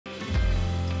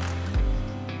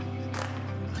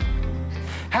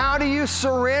How do you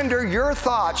surrender your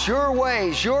thoughts, your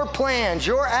ways, your plans,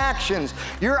 your actions,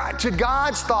 to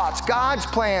God's thoughts, God's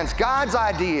plans, God's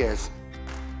ideas?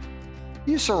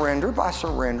 You surrender by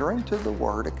surrendering to the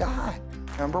Word of God,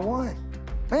 number one.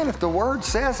 Man, if the Word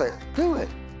says it, do it.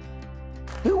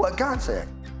 Do what God said.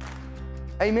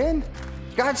 Amen?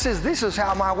 God says, this is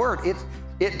how my word,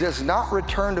 it does not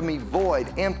return to me void,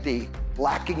 empty,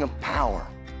 lacking of power.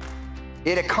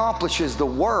 It accomplishes, the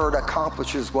Word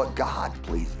accomplishes what God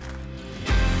pleases.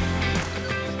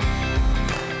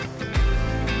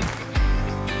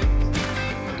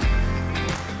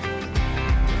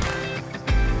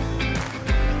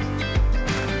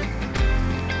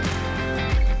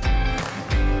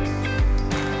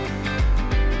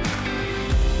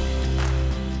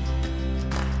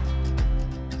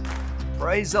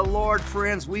 Praise the Lord,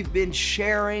 friends. We've been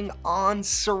sharing on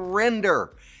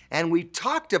surrender, and we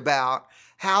talked about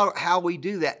how we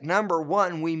do that. Number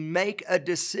one, we make a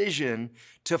decision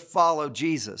to follow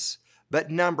Jesus.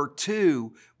 But number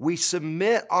two, we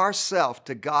submit ourselves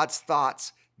to God's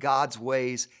thoughts, God's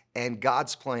ways, and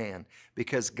God's plan,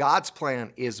 because God's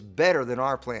plan is better than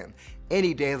our plan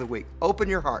any day of the week. Open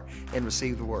your heart and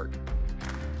receive the Word.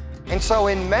 And so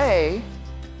in May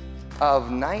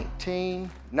of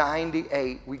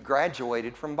 1998, we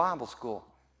graduated from Bible school.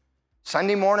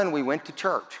 Sunday morning, we went to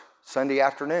church. Sunday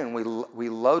afternoon, we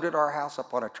loaded our house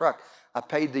up on a truck. I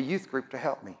paid the youth group to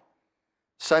help me.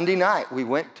 Sunday night, we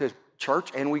went to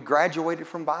church and we graduated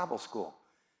from Bible school.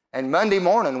 And Monday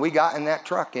morning, we got in that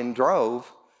truck and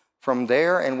drove from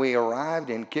there, and we arrived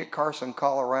in Kit Carson,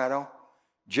 Colorado,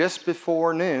 just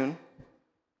before noon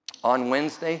on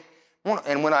Wednesday.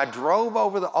 And when I drove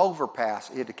over the overpass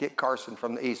into Kit Carson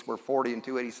from the east, where 40 and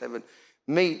 287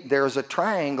 meet, there's a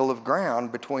triangle of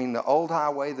ground between the old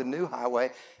highway, the new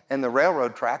highway, and the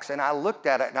railroad tracks. And I looked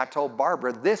at it and I told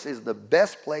Barbara, this is the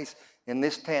best place in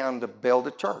this town to build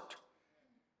a church.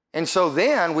 And so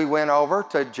then we went over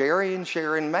to Jerry and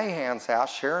Sharon Mahan's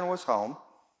house. Sharon was home.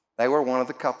 They were one of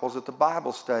the couples at the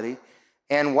Bible study.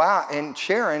 And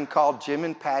Sharon called Jim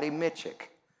and Patty Mitchick.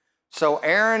 So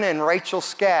Aaron and Rachel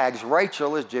Skaggs,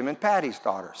 Rachel is Jim and Patty's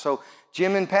daughter. So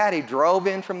Jim and Patty drove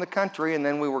in from the country, and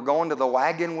then we were going to the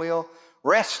Wagon Wheel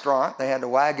restaurant. They had the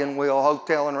Wagon Wheel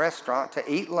Hotel and Restaurant to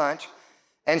eat lunch.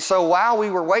 And so while we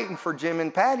were waiting for Jim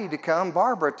and Patty to come,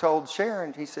 Barbara told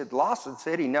Sharon, he said, Lawson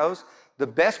said he knows the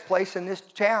best place in this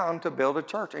town to build a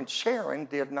church. And Sharon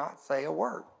did not say a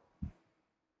word.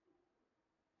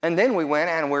 And then we went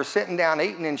and we're sitting down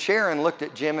eating, and Sharon looked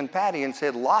at Jim and Patty and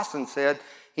said, Lawson said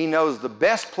he knows the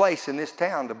best place in this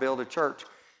town to build a church.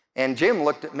 And Jim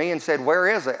looked at me and said, where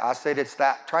is it? I said, it's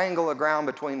that triangle of ground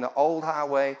between the old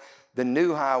highway, the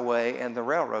new highway, and the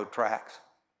railroad tracks.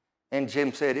 And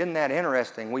Jim said, isn't that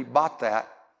interesting? We bought that.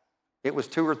 It was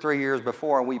 2 or 3 years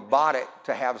before, and we bought it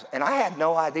to have, and I had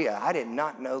no idea. I did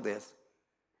not know this.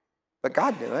 But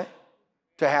God knew it,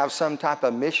 to have some type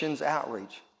of missions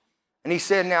outreach. And he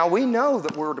said, now we know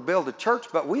that we're to build a church,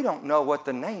 but we don't know what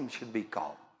the name should be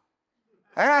called.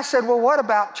 And I said, well, what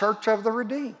about Church of the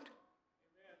Redeemed?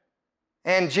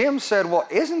 And Jim said, well,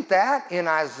 isn't that in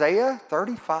Isaiah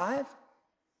 35?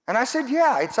 And I said,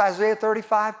 yeah, it's Isaiah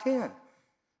 35:10.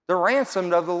 The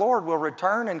ransomed of the Lord will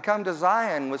return and come to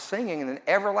Zion with singing, and an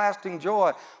everlasting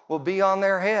joy will be on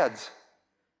their heads.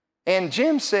 And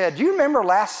Jim said, do you remember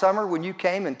last summer when you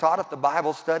came and taught at the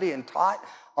Bible study and taught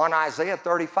on Isaiah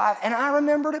 35? And I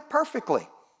remembered it perfectly.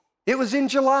 It was in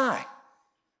July.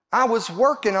 I was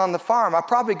working on the farm. I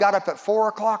probably got up at 4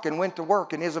 o'clock and went to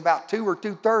work, and it was about 2 or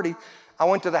 2:30. I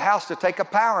went to the house to take a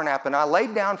power nap, and I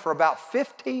laid down for about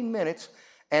 15 minutes,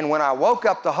 and when I woke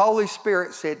up, the Holy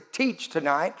Spirit said, teach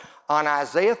tonight on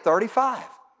Isaiah 35.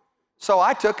 So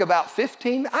I took about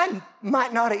 15, I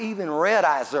might not have even read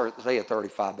Isaiah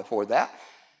 35 before that.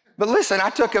 But listen, I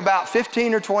took about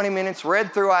 15 or 20 minutes,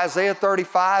 read through Isaiah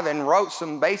 35 and wrote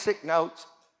some basic notes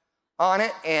on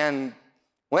it and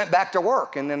went back to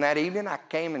work. And then that evening I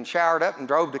came and showered up and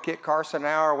drove to Kit Carson an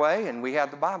hour away, and we had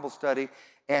the Bible study.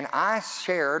 And I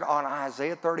shared on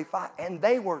Isaiah 35, and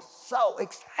they were so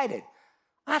excited.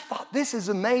 I thought, this is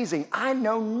amazing. I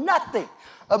know nothing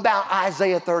about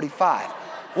Isaiah 35.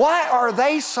 Why are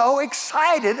they so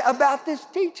excited about this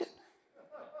teaching?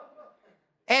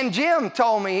 And Jim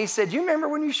told me, he said, you remember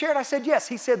when you shared? I said, yes.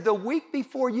 He said, the week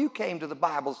before you came to the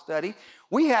Bible study,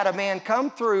 we had a man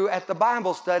come through at the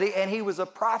Bible study, and he was a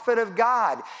prophet of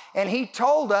God. And he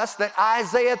told us that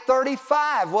Isaiah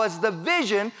 35 was the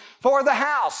vision for the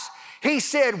house. He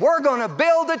said, we're going to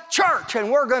build a church, and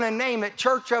we're going to name it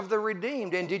Church of the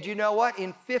Redeemed. And did you know what?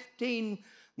 In 15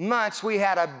 months, we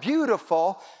had a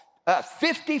beautiful A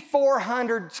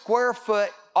 5,400 square foot,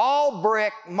 all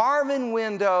brick, Marvin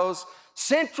windows,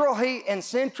 central heat and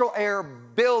central air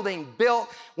building built.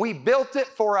 We built it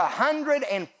for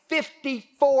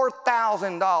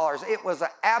 $154,000. It was an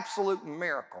absolute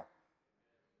miracle.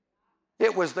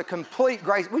 It was the complete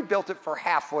grace. We built it for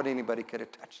half what anybody could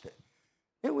have touched it.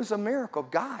 It was a miracle.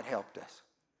 God helped us.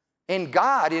 And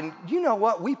God, and you know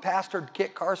what? We pastored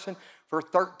Kit Carson for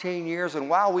 13 years, and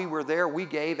while we were there, we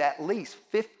gave at least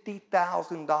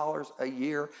 $50,000 a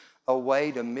year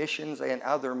away to missions and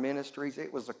other ministries.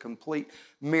 It was a complete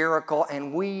miracle,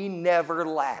 and we never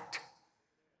lacked.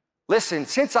 Listen,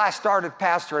 since I started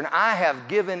pastoring, I have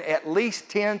given at least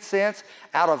 10 cents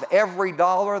out of every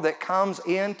dollar that comes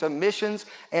into missions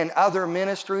and other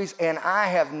ministries, and I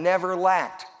have never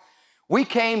lacked. We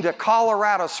came to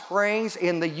Colorado Springs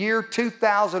in the year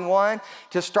 2001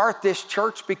 to start this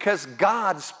church because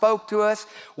God spoke to us.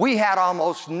 We had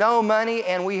almost no money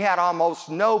and we had almost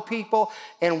no people.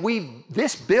 And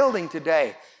this building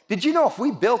today, did you know if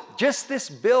we built just this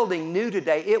building new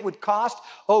today, it would cost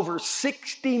over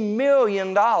 $60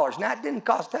 million. Now, it didn't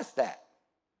cost us that.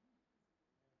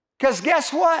 Because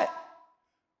guess what?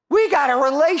 We got a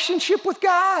relationship with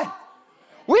God.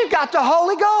 We've got the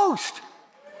Holy Ghost.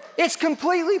 It's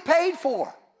completely paid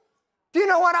for. Do you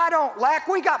know what I don't lack?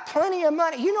 We got plenty of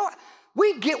money. You know what?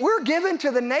 We're giving to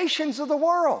the nations of the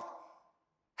world.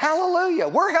 Hallelujah.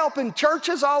 We're helping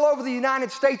churches all over the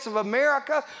United States of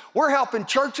America. We're helping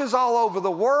churches all over the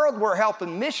world. We're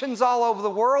helping missions all over the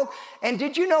world. And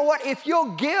did you know what? If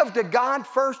you'll give to God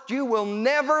first, you will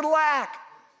never lack.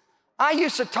 I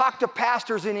used to talk to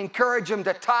pastors and encourage them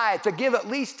to tithe, to give at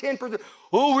least 10%.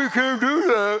 Oh, we can't do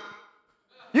that.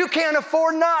 You can't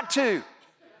afford not to.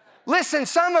 Listen,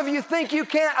 some of you think you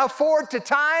can't afford to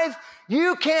tithe.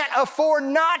 You can't afford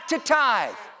not to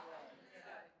tithe.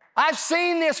 I've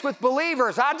seen this with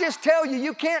believers. I just tell you,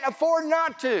 you can't afford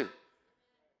not to.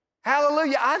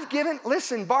 Hallelujah. I've given,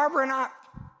 listen, Barbara and I,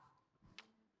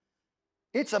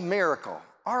 it's a miracle.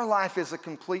 Our life is a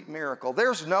complete miracle.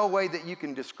 There's no way that you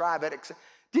can describe it.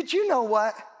 Did you know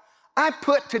what? I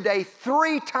put today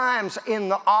 3 times in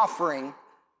the offering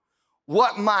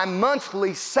what my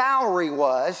monthly salary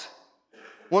was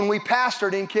when we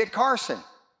pastored in Kit Carson.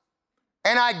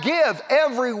 And I give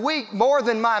every week more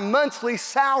than my monthly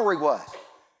salary was.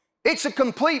 It's a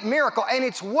complete miracle, and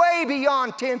it's way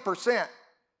beyond 10%.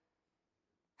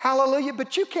 Hallelujah,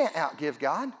 but you can't outgive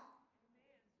God.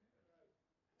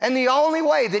 And the only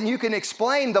way that you can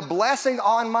explain the blessing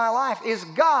on my life is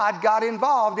God got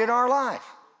involved in our life.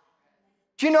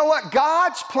 Do you know what?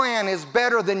 God's plan is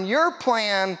better than your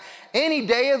plan any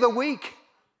day of the week.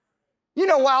 You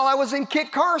know, while I was in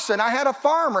Kit Carson, I had a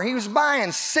farmer. He was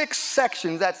buying 6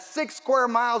 sections. That's 6 square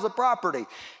miles of property.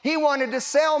 He wanted to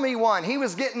sell me one. He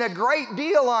was getting a great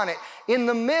deal on it in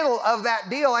the middle of that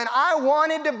deal, and I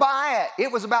wanted to buy it.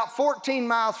 It was about 14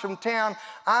 miles from town.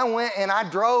 I went and I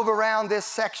drove around this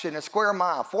section, a square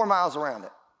mile, 4 miles around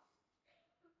it.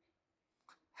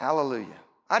 Hallelujah.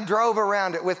 I drove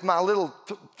around it with my little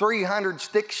 300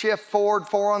 stick shift Ford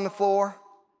 4 on the floor,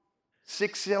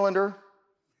 6-cylinder.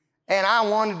 And I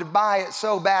wanted to buy it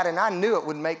so bad, and I knew it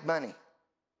would make money.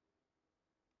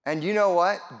 And you know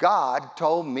what? God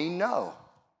told me no.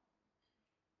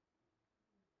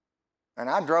 And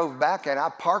I drove back, and I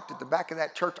parked at the back of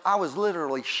that church. I was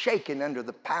literally shaking under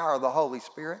the power of the Holy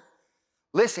Spirit.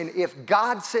 Listen, if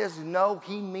God says no,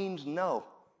 he means no.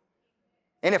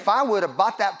 And if I would have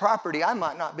bought that property, I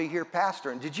might not be here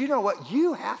pastoring. Did you know what?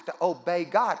 You have to obey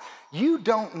God. You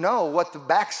don't know what the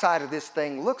backside of this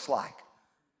thing looks like.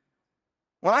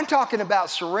 When I'm talking about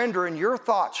surrendering your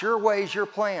thoughts, your ways, your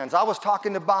plans, I was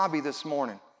talking to Bobby this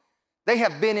morning. They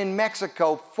have been in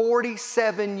Mexico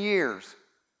 47 years.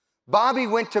 Bobby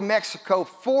went to Mexico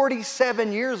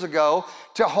 47 years ago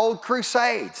to hold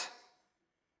crusades.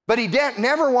 But he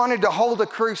never wanted to hold a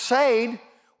crusade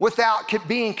without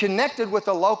being connected with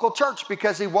a local church,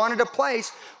 because he wanted a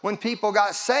place when people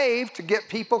got saved to get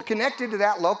people connected to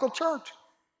that local church.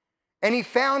 And he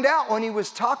found out when he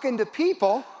was talking to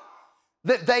people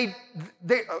that a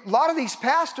lot of these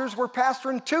pastors were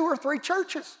pastoring 2 or 3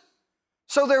 churches.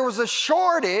 So there was a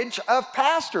shortage of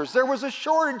pastors. There was a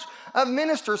shortage of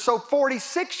ministers. So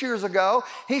 46 years ago,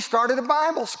 he started a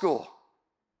Bible school.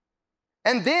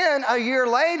 And then a year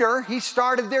later, he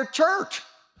started their church.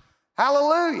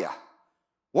 Hallelujah.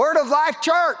 Word of Life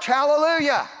Church,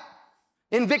 hallelujah,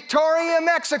 in Victoria,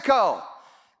 Mexico.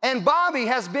 And Bobby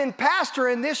has been pastor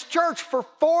in this church for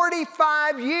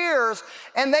 45 years,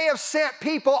 and they have sent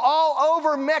people all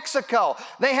over Mexico.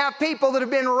 They have people that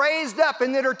have been raised up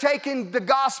and that are taking the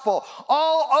gospel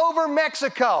all over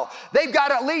Mexico. They've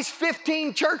got at least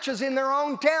 15 churches in their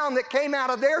own town that came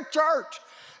out of their church.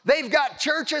 They've got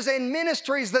churches and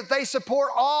ministries that they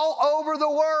support all over the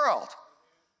world.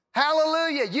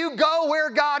 Hallelujah. You go where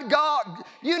God goes.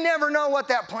 You never know what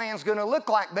that plan's going to look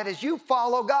like, but as you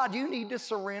follow God, you need to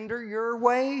surrender your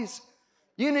ways.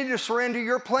 You need to surrender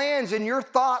your plans and your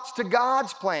thoughts to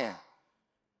God's plan.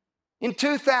 In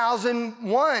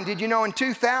 2001, did you know in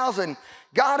 2000,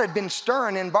 God had been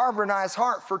stirring in Barbara and I's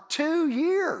heart for 2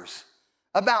 years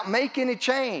about making a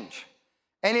change.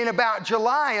 And in about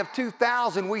July of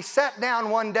 2000, we sat down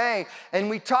one day and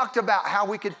we talked about how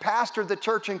we could pastor the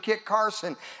church in Kit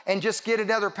Carson and just get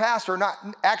another pastor, not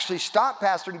actually stop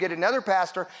pastor and get another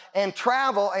pastor and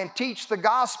travel and teach the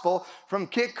gospel from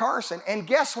Kit Carson. And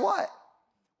guess what?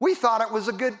 We thought it was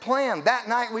a good plan. That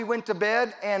night we went to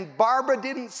bed and Barbara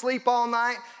didn't sleep all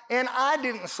night and I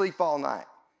didn't sleep all night.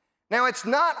 Now it's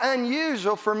not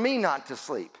unusual for me not to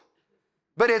sleep.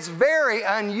 But it's very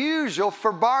unusual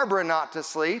for Barbara not to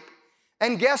sleep.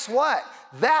 And guess what?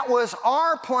 That was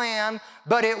our plan,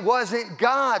 but it wasn't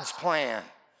God's plan.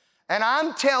 And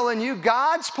I'm telling you,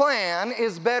 God's plan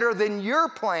is better than your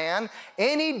plan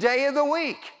any day of the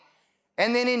week.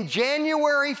 And then in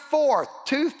January 4th,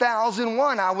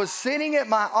 2001, I was sitting at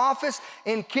my office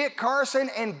in Kit Carson,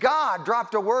 and God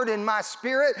dropped a word in my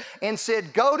spirit and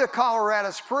said, go to Colorado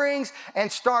Springs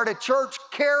and start a church,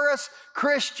 Charis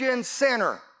Christian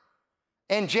Center.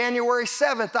 And January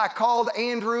 7th, I called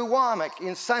Andrew Womack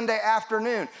in Sunday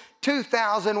afternoon,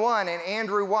 2001, and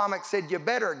Andrew Womack said, you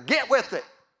better get with it.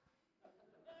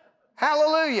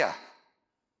 Hallelujah.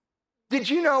 Did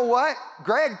you know what?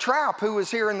 Greg Trapp, who was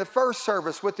here in the first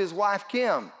service with his wife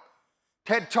Kim,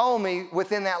 had told me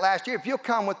within that last year, if you'll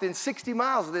come within 60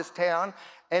 miles of this town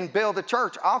and build a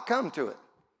church, I'll come to it.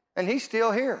 And he's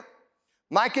still here.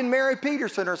 Mike and Mary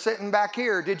Peterson are sitting back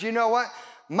here. Did you know what?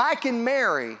 Mike and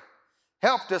Mary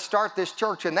helped us start this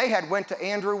church, and they had went to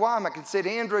Andrew Womack and said,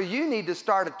 Andrew, you need to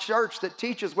start a church that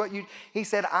teaches what you... He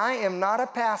said, I am not a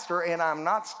pastor and I'm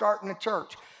not starting a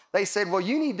church. They said, well,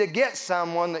 you need to get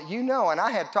someone that you know. And I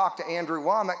had talked to Andrew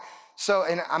Womack,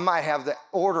 and I might have the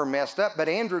order messed up, but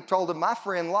Andrew told him, my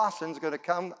friend Lawson's going to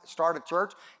come start a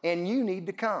church, and you need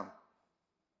to come.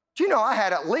 Do you know, I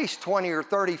had at least 20 or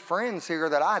 30 friends here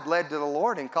that I'd led to the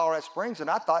Lord in Colorado Springs, and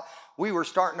I thought we were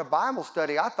starting a Bible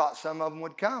study. I thought some of them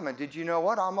would come, and did you know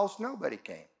what? Almost nobody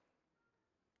came.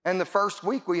 And the first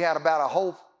week, we had about a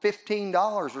whole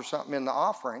 $15 or something in the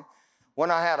offering when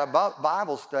I had a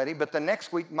Bible study, but the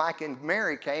next week, Mike and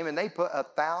Mary came, and they put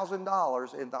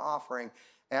 $1,000 in the offering,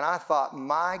 and I thought,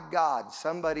 my God,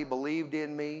 somebody believed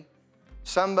in me.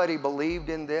 Somebody believed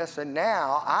in this, and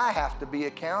now I have to be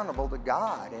accountable to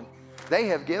God. And they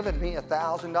have given me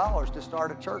 $1,000 to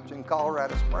start a church in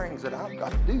Colorado Springs, and I've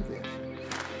got to do this.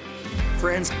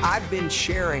 Friends, I've been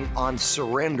sharing on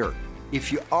surrender.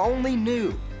 If you only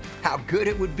knew how good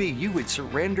it would be, you would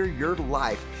surrender your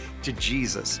life to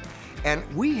Jesus. And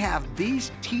we have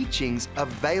these teachings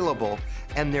available,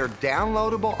 and they're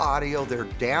downloadable audio, they're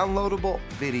downloadable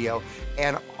video,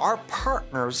 and our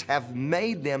partners have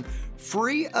made them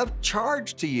free of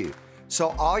charge to you. So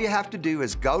all you have to do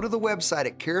is go to the website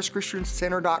at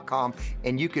charischristiancenter.com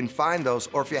and you can find those.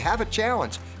 Or if you have a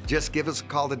challenge, just give us a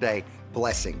call today.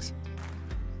 Blessings.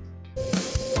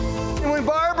 When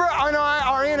Barbara and I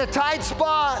are in a tight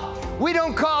spot, we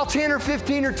don't call 10 or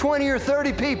 15 or 20 or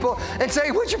 30 people and say,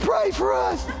 would you pray for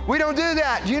us? We don't do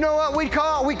that. Do you know what we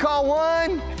call? We call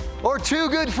 1 or 2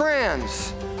 good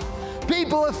friends.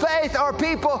 People of faith are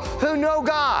people who know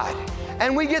God,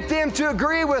 and we get them to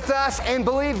agree with us and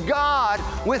believe God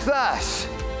with us.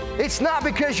 It's not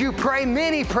because you pray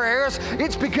many prayers,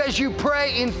 it's because you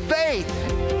pray in faith.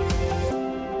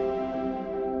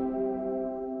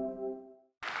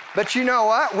 But you know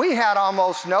what? We had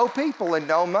almost no people and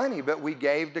no money, but we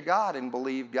gave to God and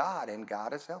believed God, and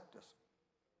God has helped us.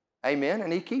 Amen,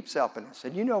 and He keeps helping us.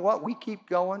 And you know what? We keep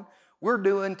going. We're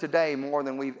doing today more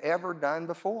than we've ever done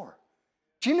before.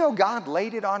 Do you know God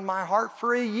laid it on my heart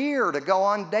for a year to go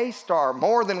on Daystar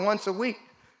more than once a week?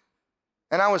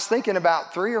 And I was thinking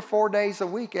about 3 or 4 days a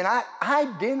week, and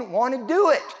I didn't want to do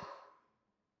it.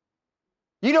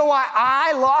 You know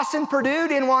why Lawson Perdue,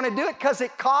 didn't want to do it? Because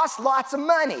it costs lots of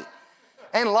money.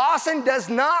 And Lawson does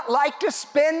not like to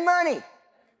spend money.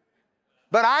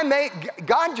 But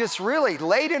God just really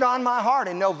laid it on my heart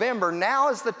in November. Now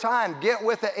is the time, get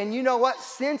with it. And you know what?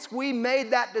 Since we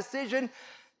made that decision,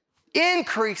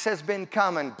 Increase has been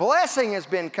coming. Blessing has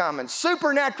been coming.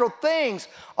 Supernatural things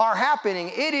are happening.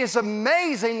 It is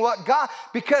amazing what God,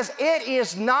 because it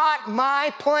is not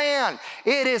my plan.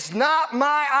 It is not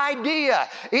my idea.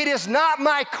 It is not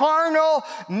my carnal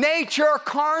nature,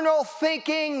 carnal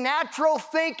thinking, natural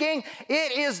thinking.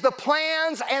 It is the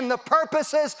plans and the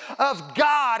purposes of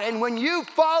God. And when you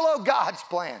follow God's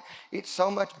plan, it's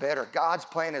so much better. God's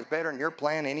plan is better than your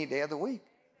plan any day of the week.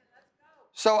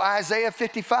 So Isaiah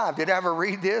 55, did I ever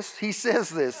read this? He says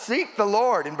this, seek the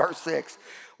Lord in verse 6,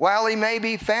 while he may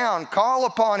be found. Call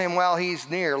upon him while he's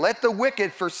near. Let the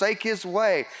wicked forsake his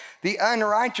way, the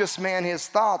unrighteous man his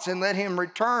thoughts, and let him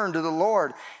return to the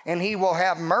Lord, and he will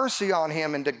have mercy on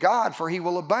him, and to God, for he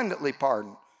will abundantly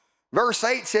pardon. Verse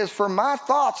 8 says, for my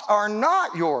thoughts are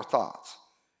not your thoughts,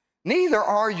 neither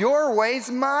are your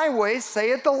ways my ways,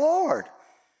 saith the Lord.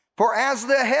 For as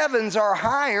the heavens are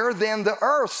higher than the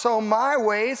earth, so my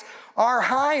ways are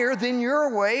higher than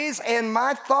your ways, and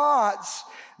my thoughts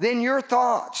than your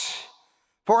thoughts.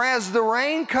 For as the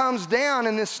rain comes down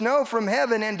and the snow from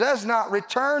heaven and does not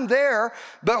return there,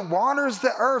 but waters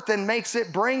the earth and makes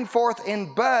it bring forth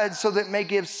in buds, so that it may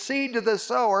give seed to the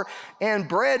sower and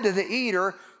bread to the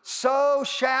eater, so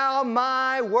shall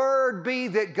my word be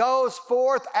that goes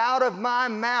forth out of my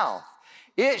mouth.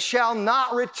 It shall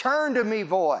not return to me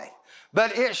void,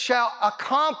 but it shall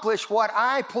accomplish what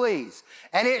I please,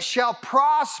 and it shall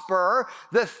prosper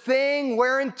the thing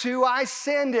whereunto I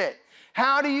send it.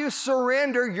 How do you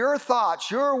surrender your thoughts,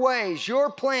 your ways,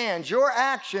 your plans, your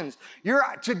actions,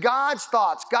 to God's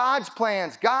thoughts, God's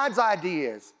plans, God's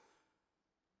ideas?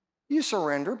 You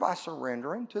surrender by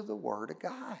surrendering to the Word of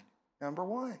God, number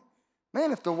one.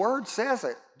 Man, if the Word says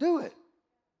it, do it.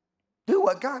 Do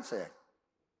what God said.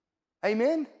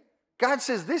 Amen? God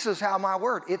says, this is how my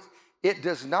word, it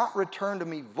does not return to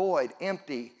me void,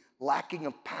 empty, lacking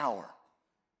of power.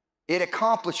 It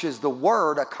accomplishes, the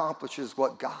word accomplishes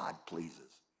what God pleases.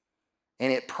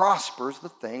 And it prospers the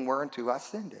thing whereunto I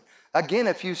send it. Again,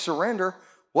 if you surrender,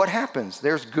 what happens?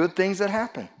 There's good things that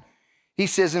happen. He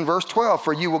says in verse 12,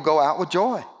 for you will go out with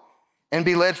joy and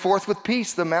be led forth with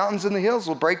peace. The mountains and the hills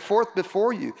will break forth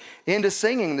before you into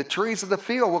singing. The trees of the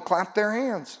field will clap their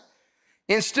hands.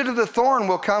 Instead of the thorn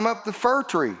will come up the fir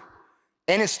tree,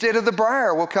 and instead of the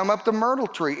briar will come up the myrtle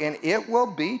tree, and it will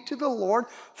be to the Lord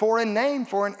for a name,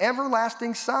 for an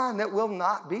everlasting sign that will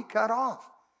not be cut off.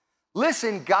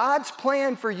 Listen, God's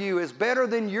plan for you is better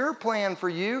than your plan for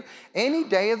you any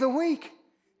day of the week.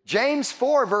 James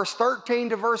 4, verse 13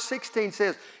 to verse 16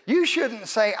 says, you shouldn't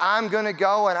say, I'm going to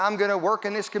go and I'm going to work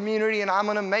in this community and I'm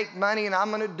going to make money and I'm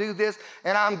going to do this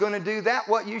and I'm going to do that.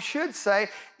 What you should say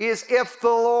is, if the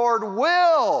Lord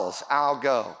wills, I'll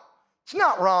go. It's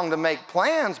not wrong to make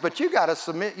plans, but you got to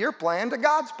submit your plan to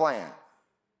God's plan.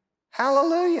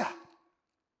 Hallelujah.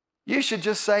 You should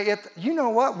just say, you know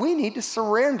what? We need to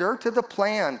surrender to the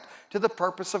plan, to the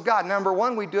purpose of God. Number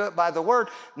one, we do it by the Word.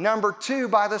 Number two,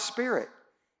 by the Spirit.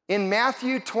 In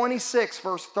Matthew 26,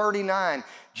 verse 39,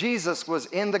 Jesus was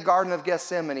in the Garden of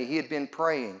Gethsemane. He had been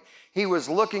praying. He was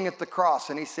looking at the cross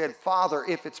and he said, Father,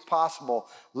 if it's possible,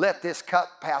 let this cup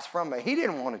pass from me. He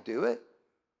didn't want to do it.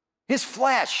 His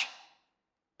flesh.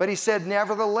 But he said,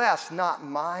 nevertheless, not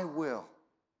my will,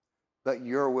 but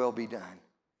your will be done.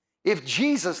 If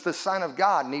Jesus, the Son of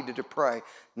God, needed to pray,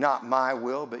 not my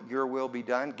will, but your will be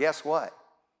done, guess what?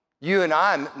 You and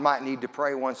I might need to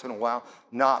pray once in a while,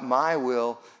 not my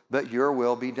will, but your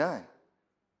will be done.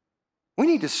 We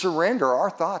need to surrender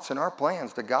our thoughts and our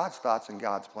plans to God's thoughts and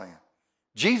God's plan.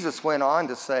 Jesus went on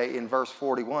to say in verse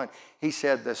 41, he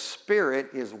said, the spirit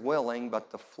is willing,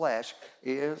 but the flesh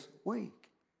is weak.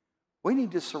 We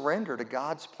need to surrender to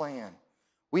God's plan.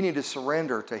 We need to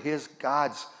surrender to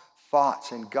God's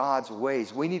thoughts and God's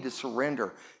ways. We need to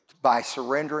surrender by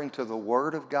surrendering to the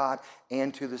Word of God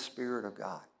and to the Spirit of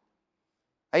God.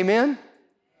 Amen?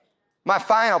 My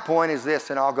final point is this,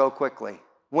 and I'll go quickly.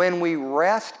 When we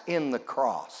rest in the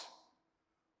cross,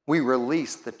 we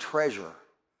release the treasure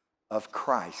of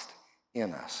Christ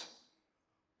in us.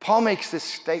 Paul makes this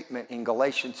statement in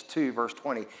Galatians 2, verse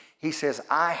 20. He says,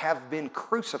 I have been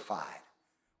crucified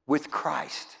with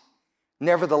Christ.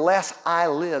 Nevertheless, I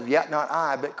live, yet not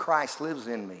I, but Christ lives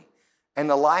in me. And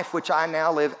the life which I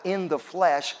now live in the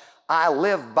flesh, I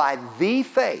live by the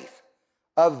faith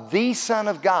of the Son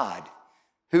of God,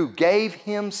 who gave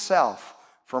himself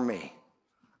for me.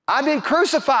 I've been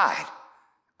crucified.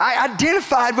 I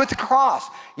identified with the cross,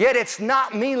 yet it's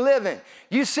not me living.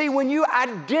 You see, when you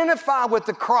identify with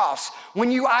the cross,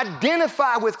 when you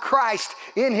identify with Christ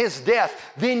in his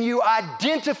death, then you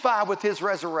identify with his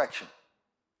resurrection.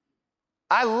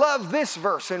 I love this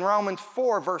verse in Romans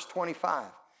 4, verse 25.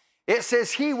 It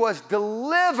says he was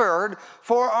delivered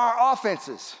for our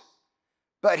offenses,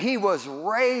 but he was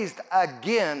raised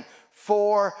again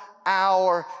for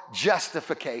our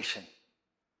justification.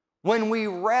 When we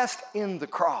rest in the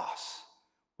cross,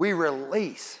 we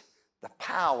release the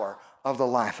power of the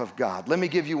life of God. Let me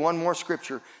give you one more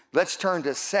scripture. Let's turn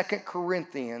to 2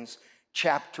 Corinthians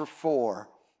chapter 4,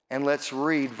 and let's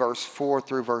read verse 4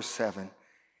 through verse 7.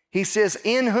 He says,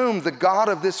 in whom the God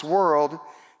of this world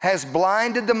has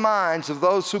blinded the minds of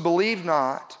those who believe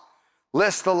not,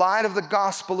 lest the light of the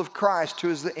gospel of Christ, who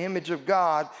is the image of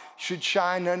God, should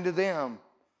shine unto them.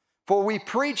 For we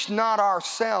preach not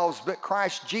ourselves, but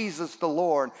Christ Jesus the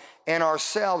Lord, and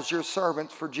ourselves your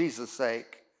servants for Jesus'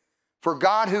 sake. For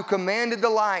God, who commanded the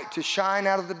light to shine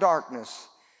out of the darkness,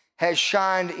 has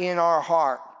shined in our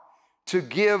heart to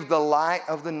give the light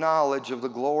of the knowledge of the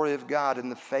glory of God in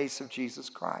the face of Jesus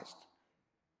Christ.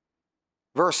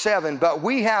 Verse 7, but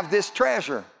we have this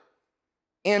treasure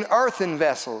in earthen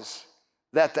vessels,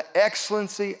 that the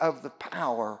excellency of the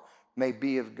power may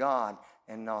be of God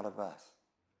and not of us.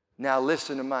 Now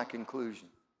listen to my conclusion.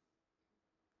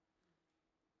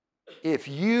 If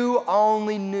you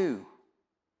only knew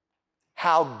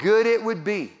how good it would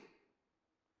be,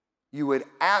 you would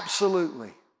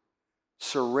absolutely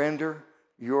surrender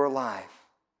your life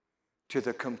to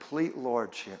the complete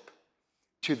lordship,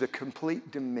 to the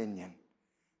complete dominion,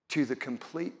 to the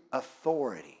complete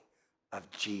authority of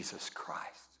Jesus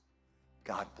Christ.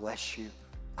 God bless you.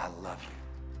 I love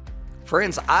you.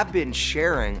 Friends, I've been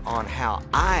sharing on how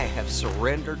I have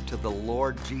surrendered to the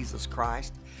Lord Jesus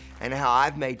Christ and how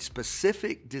I've made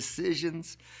specific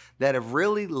decisions that have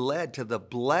really led to the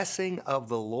blessing of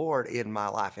the Lord in my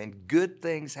life, and good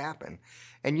things happen.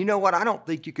 And you know what? I don't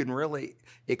think you can really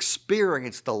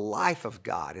experience the life of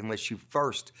God unless you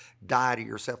first die to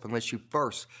yourself, unless you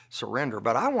first surrender.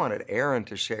 But I wanted Aaron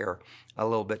to share a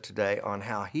little bit today on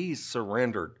how he's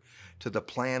surrendered to the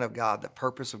plan of God, the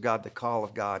purpose of God, the call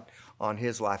of God on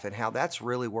his life, and how that's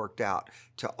really worked out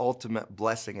to ultimate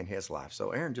blessing in his life. So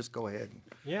Aaron, just go ahead.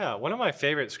 Yeah, one of my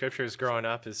favorite scriptures growing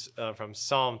up is from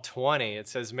Psalm 20. It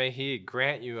says, may he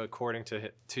grant you according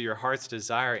to your heart's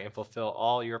desire and fulfill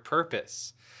all your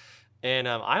purpose. And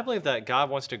I believe that God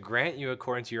wants to grant you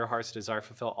according to your heart's desire,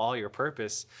 fulfill all your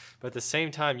purpose. But at the same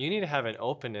time, you need to have an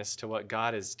openness to what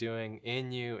God is doing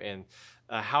in you and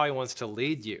how he wants to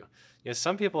lead you. You know,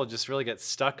 some people just really get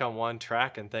stuck on one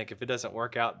track and think if it doesn't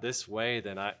work out this way,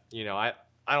 then I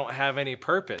don't have any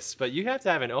purpose. But you have to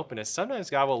have an openness.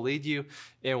 Sometimes God will lead you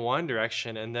in one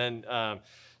direction and then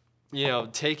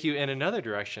take you in another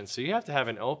direction. So you have to have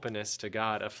an openness to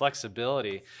God, a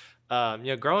flexibility.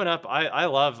 Growing up, I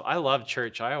love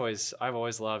church. I've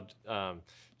always loved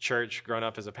church growing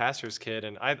up as a pastor's kid.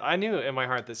 And I knew in my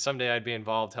heart that someday I'd be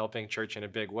involved helping church in a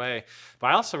big way. But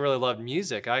I also really loved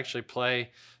music. I actually play,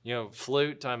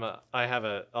 flute. I have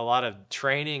a lot of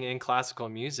training in classical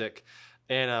music.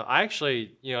 And I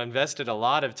actually, invested a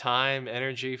lot of time,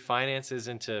 energy, finances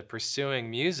into pursuing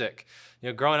music.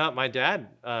 Growing up, my dad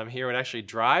here would actually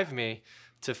drive me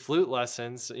to flute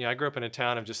lessons. I grew up in a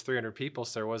town of just 300 people,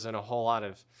 so there wasn't a whole lot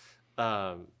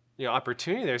of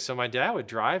opportunity there. So my dad would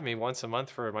drive me once a month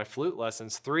for my flute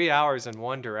lessons, 3 hours in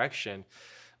one direction,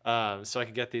 so I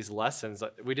could get these lessons.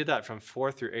 We did that from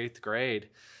 4th through 8th grade.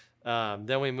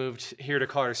 Then we moved here to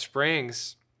Colorado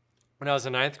Springs when I was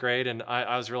in 9th grade, and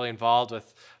I was really involved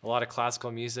with a lot of classical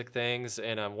music things,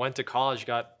 and went to college,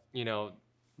 got the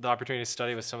opportunity to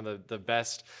study with some of the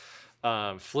best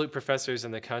flute professors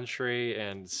in the country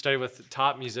and study with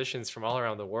top musicians from all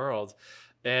around the world.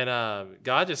 And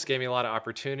God just gave me a lot of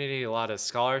opportunity, a lot of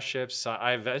scholarships.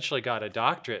 I eventually got a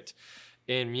doctorate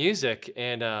in music.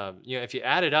 And, if you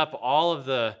added up all of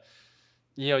the,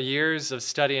 years of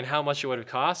study and how much it would have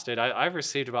costed, I've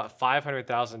received about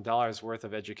 $500,000 worth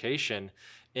of education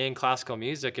in classical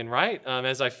music. And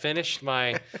as I finished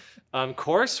my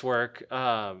coursework,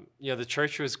 the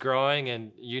church was growing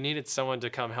and you needed someone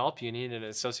to come help. You needed an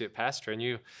associate pastor. And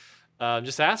you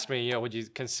just asked me, would you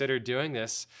consider doing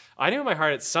this? I knew in my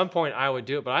heart at some point I would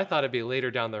do it, but I thought it'd be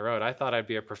later down the road. I thought I'd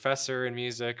be a professor in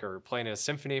music or playing in a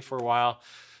symphony for a while.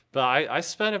 But I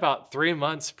spent about 3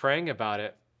 months praying about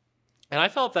it. And I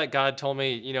felt that God told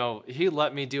me, he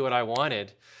let me do what I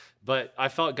wanted. But I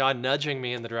felt God nudging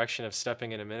me in the direction of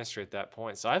stepping into ministry at that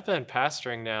point. So I've been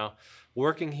pastoring now,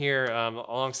 working here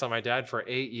alongside my dad for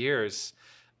 8 years.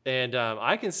 And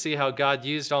I can see how God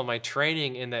used all my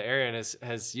training in that area and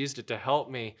has used it to help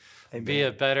me Amen. Be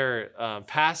a better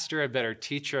pastor, a better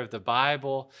teacher of the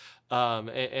Bible.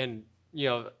 I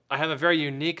have a very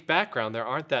unique background. There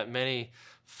aren't that many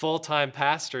full-time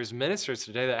pastors, ministers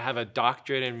today that have a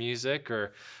doctorate in music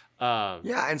or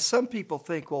Yeah, and some people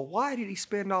think, well, why did he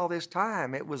spend all this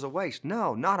time? It was a waste.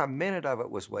 No, not a minute of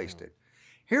it was wasted.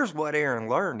 Here's what Aaron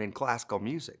learned in classical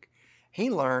music. He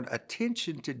learned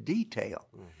attention to detail.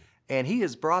 And he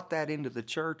has brought that into the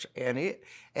church.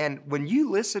 And when you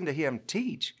listen to him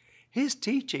teach, his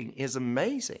teaching is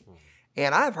amazing.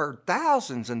 And I've heard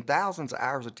thousands and thousands of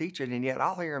hours of teaching, and yet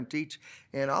I'll hear him teach,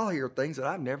 and I'll hear things that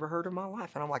I've never heard in my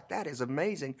life. And I'm like, that is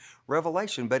amazing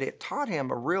revelation. But it taught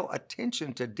him a real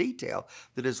attention to detail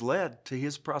that has led to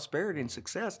his prosperity and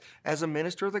success as a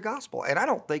minister of the gospel. And I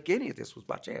don't think any of this was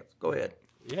by chance. Go ahead.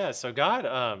 Yeah, so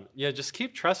God, just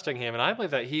keep trusting him. And I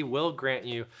believe that he will grant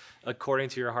you according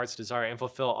to your heart's desire and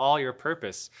fulfill all your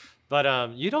purpose.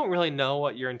 But you don't really know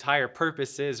what your entire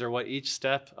purpose is or what each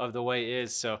step of the way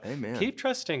is. So Amen. Keep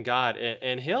trusting God,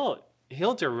 and he'll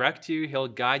direct you, he'll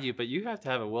guide you, but you have to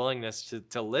have a willingness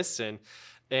to listen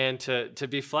and to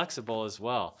be flexible as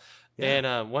well. Yeah.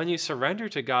 And when you surrender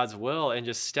to God's will and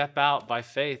just step out by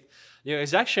faith,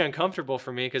 it's actually uncomfortable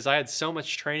for me because I had so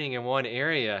much training in one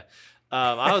area.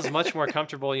 I was much more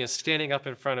comfortable, standing up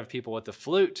in front of people with the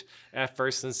flute at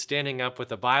first than standing up with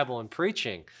the Bible and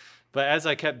preaching. But as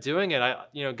I kept doing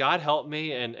it, God helped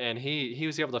me, and he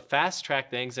was able to fast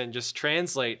track things and just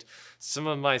translate some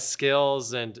of my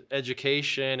skills and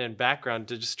education and background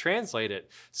to just translate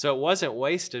it. So it wasn't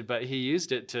wasted, but he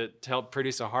used it to help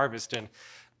produce a harvest in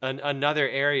another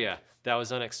area that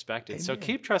was unexpected. Amen. So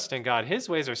keep trusting God. His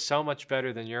ways are so much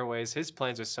better than your ways. His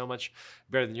plans are so much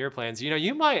better than your plans.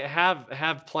 You might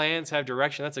have plans, have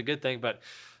direction. That's a good thing, but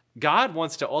God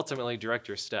wants to ultimately direct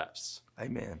your steps.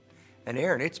 Amen. And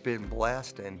Aaron, it's been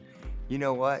blessed, and you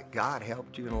know what? God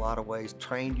helped you in a lot of ways,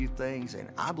 trained you things, and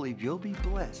I believe you'll be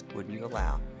blessed when you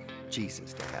allow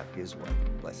Jesus to have his way.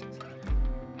 Blessings.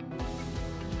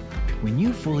 When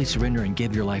you fully surrender and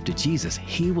give your life to Jesus,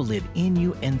 he will live in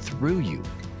you and through you.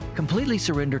 Completely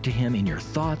surrender to him in your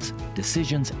thoughts,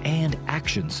 decisions, and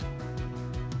actions.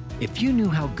 If you knew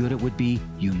how good it would be,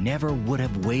 you never would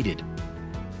have waited.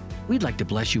 We'd like to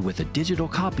bless you with a digital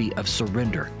copy of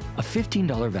Surrender, a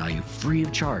 $15 value free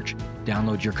of charge.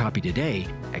 Download your copy today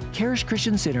at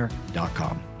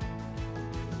CharishChristianCenter.com.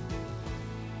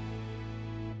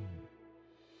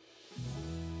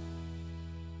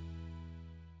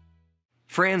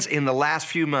 Friends, in the last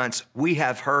few months, we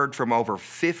have heard from over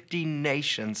 50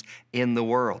 nations in the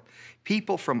world.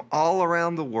 People from all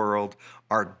around the world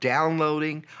are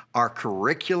downloading our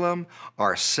curriculum,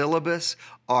 our syllabus,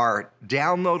 our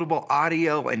downloadable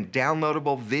audio and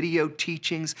downloadable video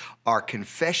teachings, our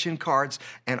confession cards,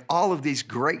 and all of these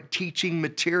great teaching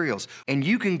materials. And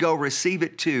you can go receive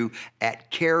it too at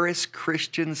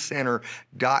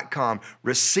CharishChristianCenter.com.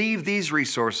 Receive these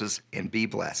resources and be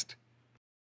blessed.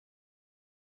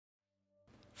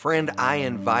 Friend, I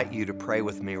invite you to pray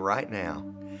with me right now.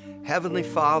 Heavenly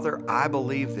Father, I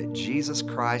believe that Jesus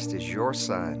Christ is your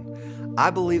Son. I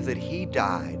believe that he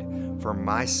died for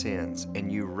my sins,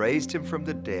 and you raised him from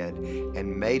the dead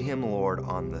and made him Lord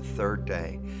on the third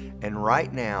day. And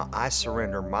right now, I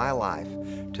surrender my life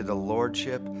to the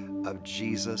Lordship of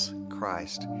Jesus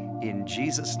Christ. In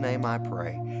Jesus' name I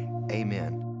pray,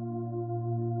 amen.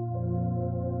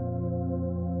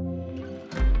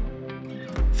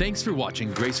 Thanks for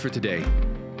watching Grace for Today.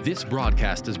 This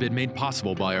broadcast has been made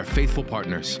possible by our faithful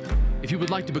partners. If you would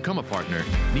like to become a partner,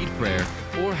 need prayer,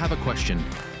 or have a question,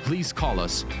 please call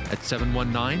us at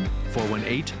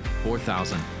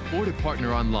 719-418-4000. Or to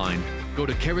partner online, go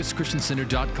to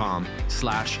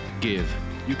CharishChristianCenter.com/give.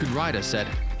 You can write us at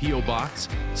P.O. Box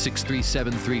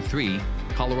 63733,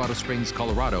 Colorado Springs,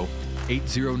 Colorado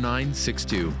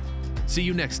 80962. See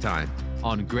you next time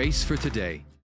on Grace for Today.